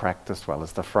who have practiced well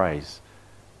is the phrase.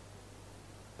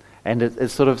 And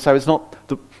it's sort of, so it's not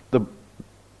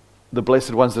the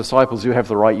Blessed One's disciples who have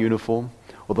the right uniform,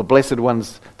 or the Blessed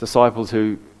One's disciples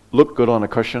who look good on a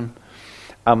cushion.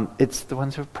 It's the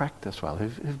ones who have practiced well,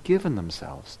 who've given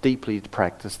themselves deeply to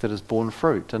practice that has borne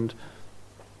fruit. And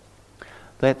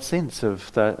that sense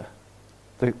of the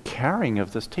carrying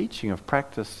of this teaching of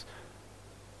practice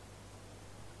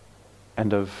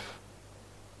and of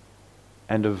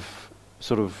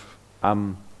sort of,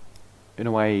 in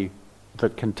a way, the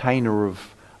container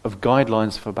of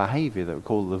guidelines for behaviour that we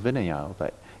call the Vinaya,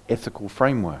 the ethical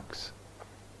frameworks,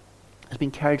 has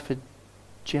been carried for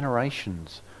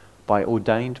generations by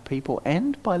ordained people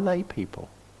and by lay people.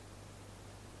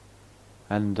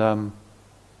 And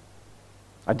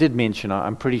I did mention,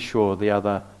 I'm pretty sure the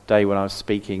other day when I was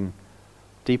speaking,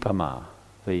 Deepa Ma,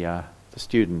 the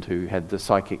student who had the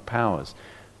psychic powers,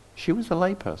 she was a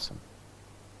lay person,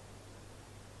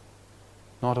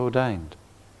 not ordained.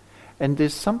 And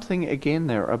there's something again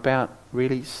there about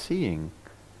really seeing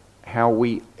how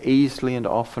we easily and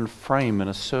often frame in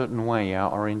a certain way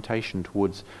our orientation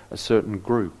towards a certain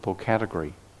group or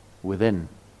category within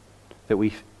that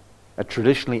we are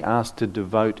traditionally asked to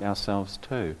devote ourselves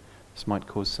to. This might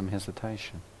cause some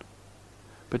hesitation.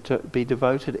 But to be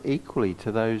devoted equally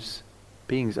to those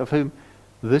beings of whom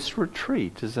this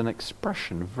retreat is an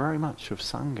expression very much of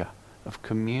Sangha, of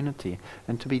community,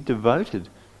 and to be devoted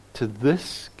to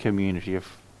this community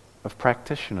of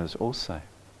practitioners also.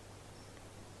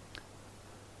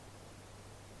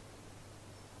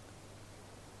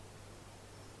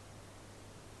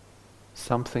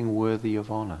 Something worthy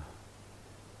of honour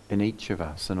in each of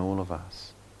us, in all of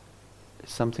us, is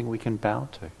something we can bow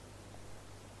to.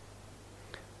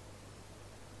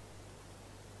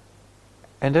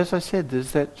 And as I said,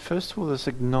 there's that, first of all, this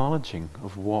acknowledging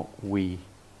of what we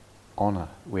honour,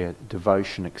 where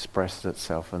devotion expresses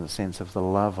itself in the sense of the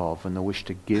love of and the wish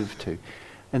to give to.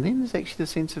 And then there's actually the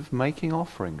sense of making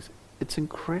offerings. It's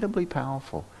incredibly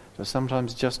powerful. So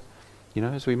sometimes just,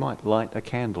 as we might light a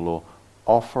candle or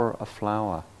offer a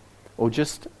flower, or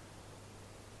just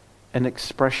an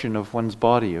expression of one's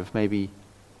body, of maybe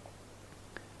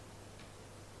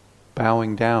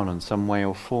bowing down in some way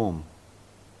or form.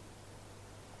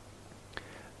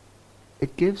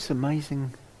 It gives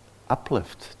amazing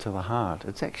uplift to the heart.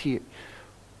 It's actually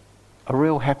a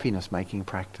real happiness-making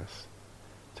practice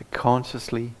to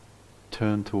consciously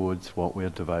turn towards what we're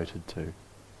devoted to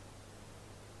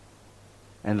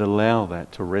and allow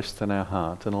that to rest in our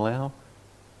heart and allow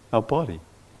our body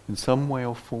in some way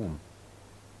or form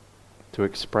to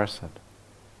express it.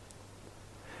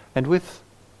 And with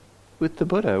the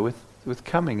Buddha, with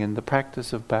coming and the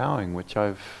practice of bowing, which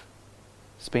I've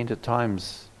spent at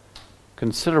times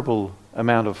considerable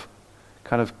amount of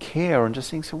kind of care and just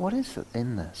saying, so what is it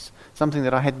in this? Something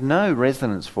that I had no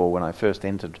resonance for when I first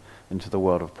entered into the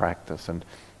world of practice, and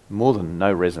more than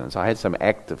no resonance. I had some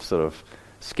active sort of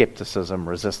skepticism,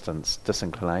 resistance,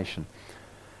 disinclination.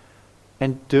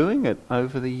 And doing it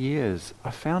over the years, I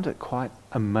found it quite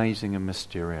amazing and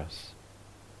mysterious.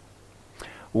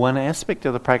 One aspect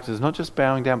of the practice is not just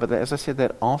bowing down, but as I said,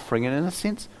 that offering, and in a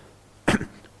sense,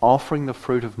 offering the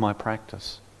fruit of my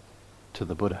practice to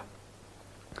the Buddha.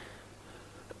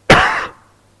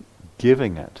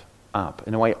 Giving it up,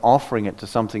 in a way offering it to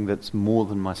something that's more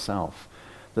than myself,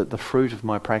 that the fruit of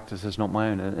my practice is not my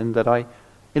own, and that I,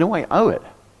 in a way, owe it,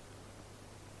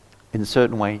 in a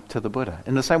certain way, to the Buddha.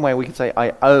 In the same way we could say,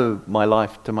 I owe my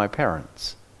life to my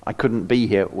parents. I couldn't be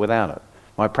here without it.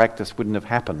 My practice wouldn't have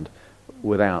happened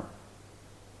without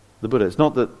the Buddha. It's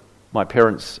not that my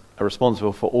parents are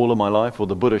responsible for all of my life, or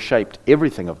the Buddha shaped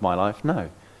everything of my life, no.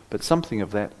 But something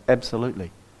of that,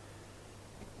 absolutely.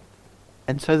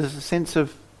 And so there's a sense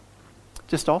of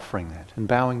just offering that and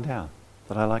bowing down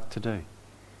that I like to do.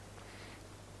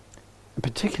 And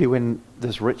particularly when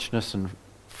there's richness and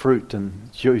fruit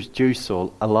and juice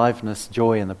or aliveness,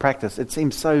 joy in the practice, it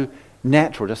seems so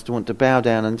natural just to want to bow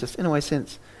down and just, in a way,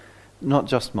 sense, not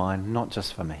just mine, not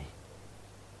just for me.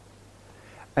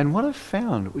 And what I've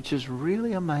found, which is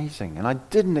really amazing, and I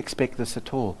didn't expect this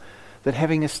at all, that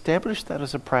having established that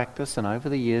as a practice and over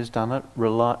the years done it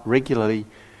regularly,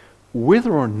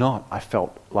 whether or not I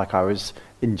felt like I was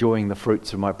enjoying the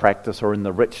fruits of my practice or in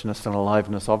the richness and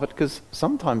aliveness of it, because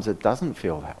sometimes it doesn't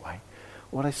feel that way.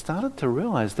 What I started to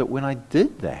realize that when I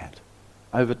did that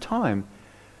over time,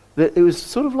 that it was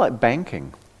sort of like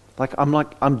banking.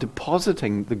 I'm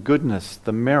depositing the goodness,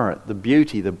 the merit, the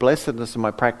beauty, the blessedness of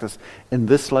my practice in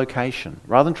this location.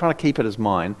 Rather than trying to keep it as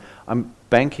mine, I'm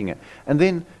banking it. And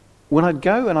then when I'd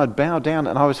go and I'd bow down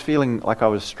and I was feeling like I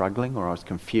was struggling, or I was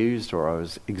confused, or I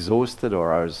was exhausted,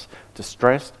 or I was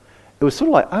distressed, it was sort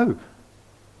of like, oh,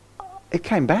 it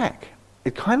came back.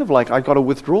 It kind of like I got a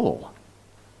withdrawal.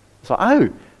 So,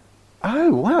 oh,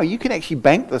 wow, you can actually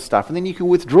bank this stuff and then you can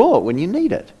withdraw it when you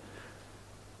need it.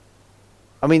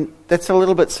 I mean, that's a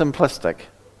little bit simplistic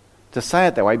to say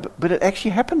it that way, but it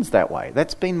actually happens that way.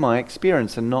 That's been my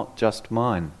experience and not just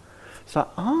mine.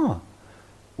 So,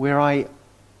 where I,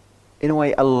 in a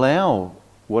way, allow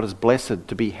what is blessed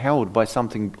to be held by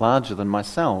something larger than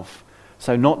myself,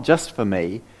 so not just for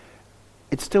me,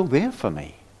 it's still there for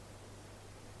me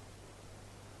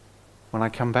when I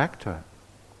come back to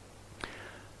it.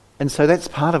 And so that's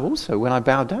part of also when I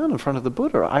bow down in front of the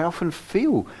Buddha, I often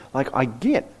feel like I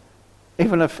get,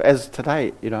 even if as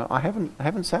today, I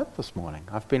haven't sat this morning.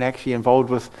 I've been actually involved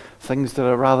with things that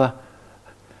are rather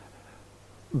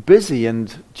busy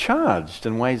and charged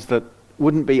in ways that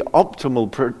wouldn't be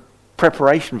optimal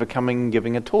preparation for coming and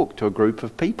giving a talk to a group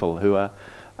of people who are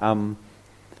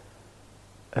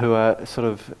sort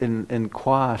of in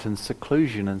quiet and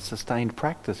seclusion and sustained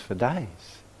practice for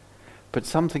days. But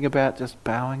something about just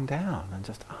bowing down and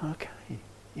just, okay,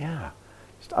 yeah,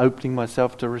 just opening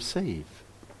myself to receive.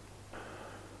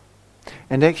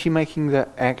 And actually making the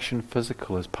action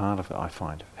physical as part of it, I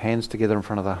find. Hands together in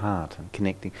front of the heart and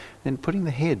connecting. Then putting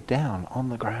the head down on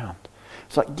the ground.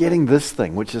 It's like getting this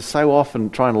thing, which is so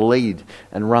often trying to lead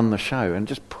and run the show, and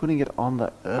just putting it on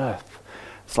the earth.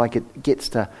 It's like it gets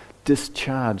to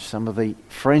discharge some of the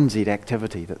frenzied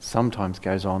activity that sometimes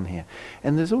goes on here.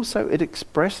 And there's also, it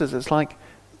expresses, it's like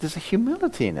there's a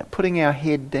humility in it, putting our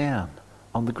head down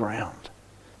on the ground,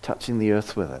 touching the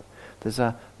earth with it. There's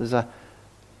a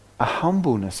a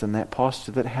humbleness in that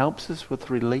posture that helps us with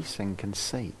releasing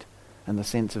conceit and the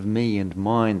sense of me and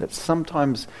mine that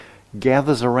sometimes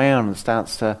gathers around and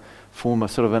starts to form a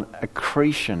sort of an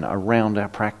accretion around our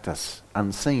practice,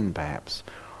 unseen perhaps.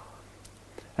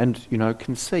 And,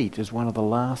 conceit is one of the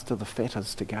last of the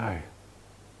fetters to go.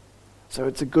 So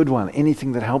it's a good one.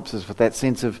 Anything that helps us with that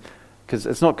sense of, because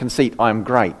it's not conceit, I'm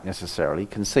great necessarily.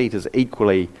 Conceit is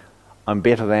equally, I'm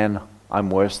better than,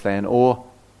 I'm worse than, or,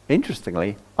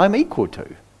 interestingly, I'm equal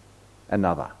to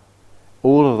another.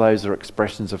 All of those are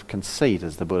expressions of conceit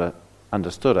as the Buddha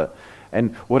understood it.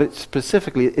 And what it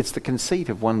specifically, it's the conceit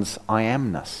of one's I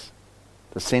amness,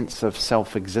 the sense of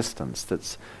self-existence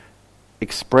that's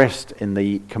expressed in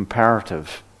the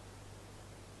comparative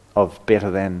of better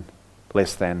than,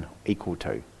 less than, equal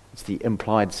to. It's the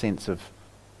implied sense of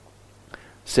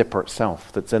separate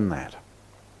self that's in that.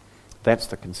 That's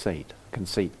the conceit.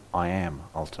 Conceit, I am,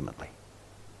 ultimately.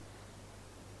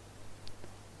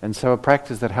 And so a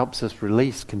practice that helps us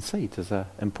release conceit is an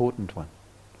important one.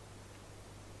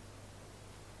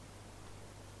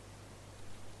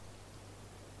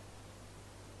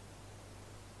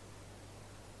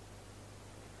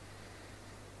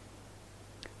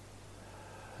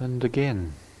 And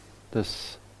again,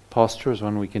 this posture is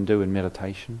one we can do in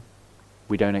meditation.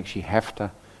 We don't actually have to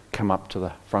come up to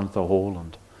the front of the hall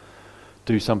and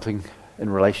do something in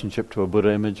relationship to a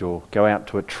Buddha image or go out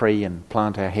to a tree and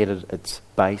plant our head at its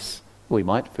base. We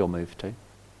might feel moved to.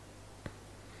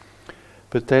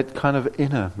 But that kind of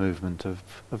inner movement of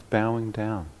bowing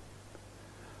down,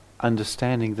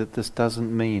 understanding that this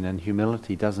doesn't mean, and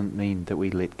humility doesn't mean that we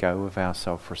let go of our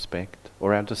self-respect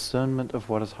or our discernment of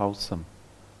what is wholesome.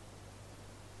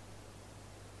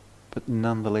 But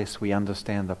nonetheless, we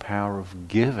understand the power of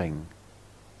giving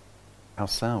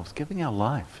ourselves, giving our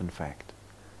life, in fact,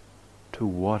 to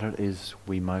what it is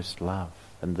we most love.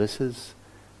 And this is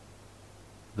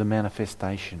the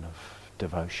manifestation of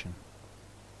devotion.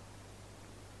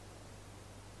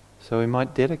 So we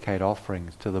might dedicate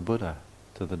offerings to the Buddha,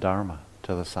 to the Dharma,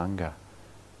 to the Sangha,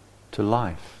 to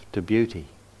life, to beauty,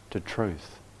 to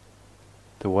truth,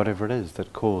 to whatever it is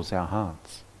that calls our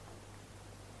hearts.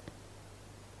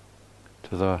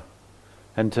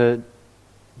 And to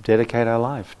dedicate our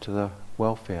life to the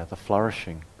welfare, the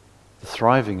flourishing, the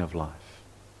thriving of life,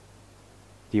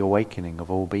 the awakening of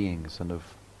all beings and of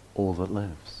all that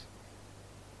lives.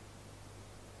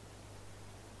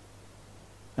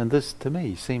 And this, to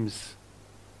me, seems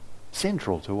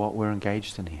central to what we're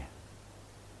engaged in here.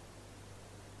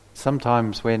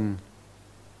 Sometimes when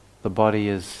the body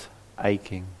is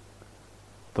aching,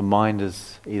 the mind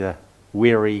is either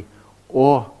weary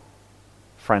or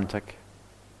frantic,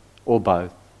 or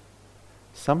both.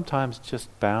 Sometimes just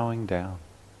bowing down,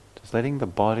 just letting the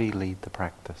body lead the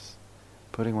practice,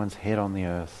 putting one's head on the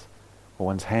earth, or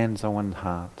one's hands on one's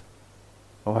heart,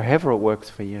 or however it works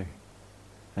for you,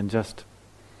 and just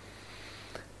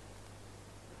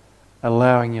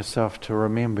allowing yourself to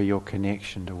remember your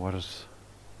connection to what is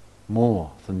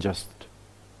more than just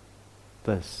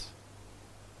this,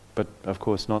 but of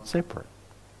course not separate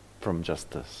from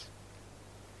just this.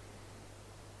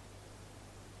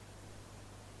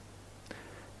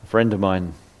 A friend of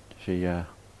mine,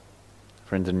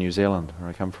 friend in New Zealand, where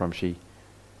I come from, she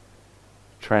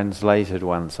translated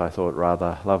once, I thought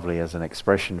rather lovely, as an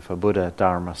expression for Buddha,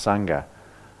 Dharma, Sangha,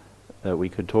 that we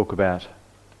could talk about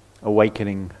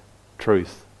awakening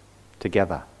truth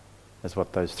together, is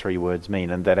what those three words mean,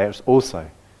 and that also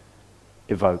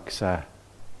evokes an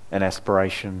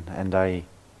aspiration and a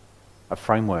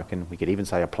framework, and we could even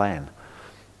say a plan.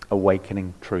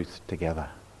 Awakening truth together.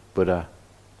 Buddha,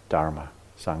 Dharma,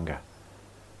 Sangha.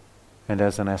 And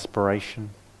as an aspiration,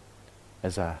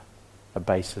 as a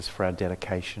basis for our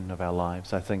dedication of our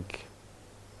lives, I think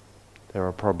there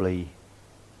are probably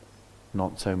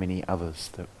not so many others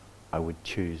that I would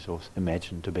choose or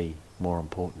imagine to be more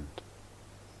important.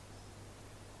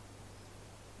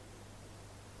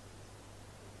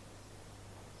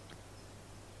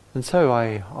 And so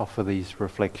I offer these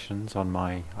reflections on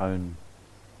my own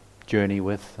journey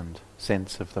with and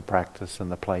sense of the practice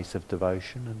and the place of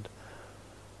devotion, and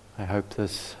I hope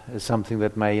this is something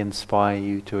that may inspire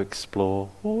you to explore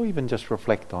or even just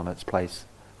reflect on its place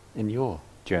in your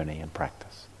journey and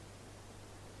practice.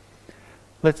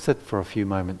 Let's sit for a few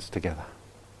moments together.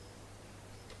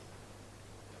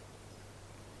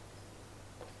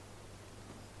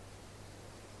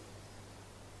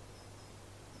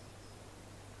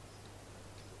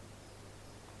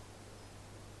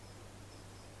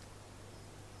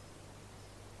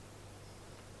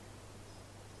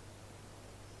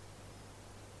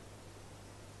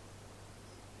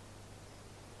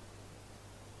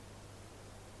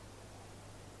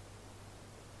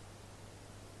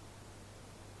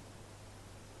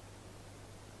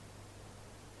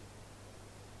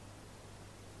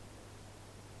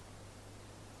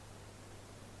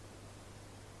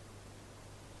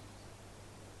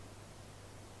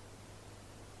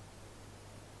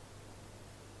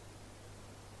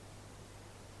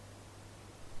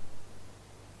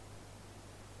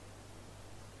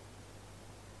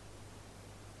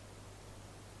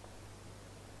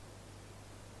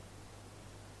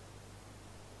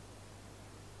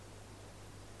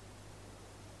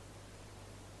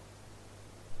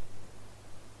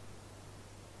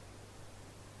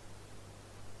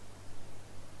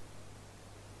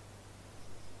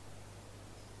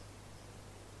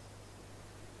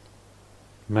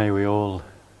 May we all,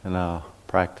 in our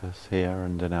practice here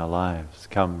and in our lives,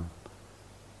 come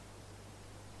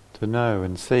to know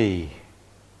and see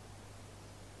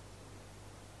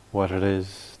what it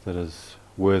is that is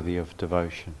worthy of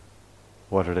devotion,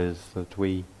 what it is that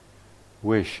we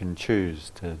wish and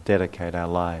choose to dedicate our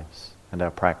lives and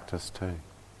our practice to.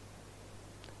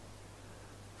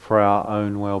 For our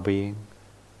own well-being,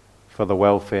 for the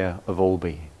welfare of all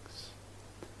beings,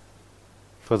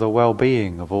 for the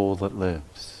well-being of all that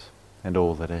lives and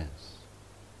all that is.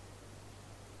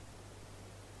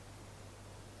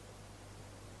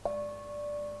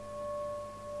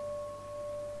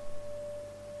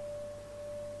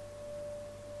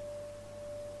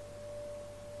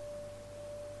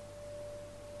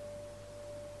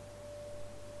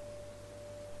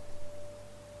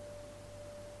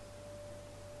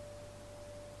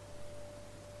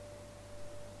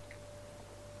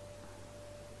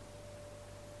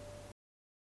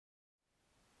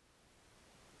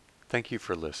 Thank you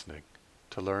for listening.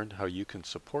 To learn how you can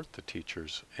support the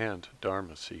teachers and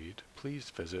Dharma Seed, please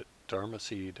visit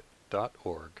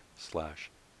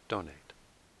dharmaseed.org/donate.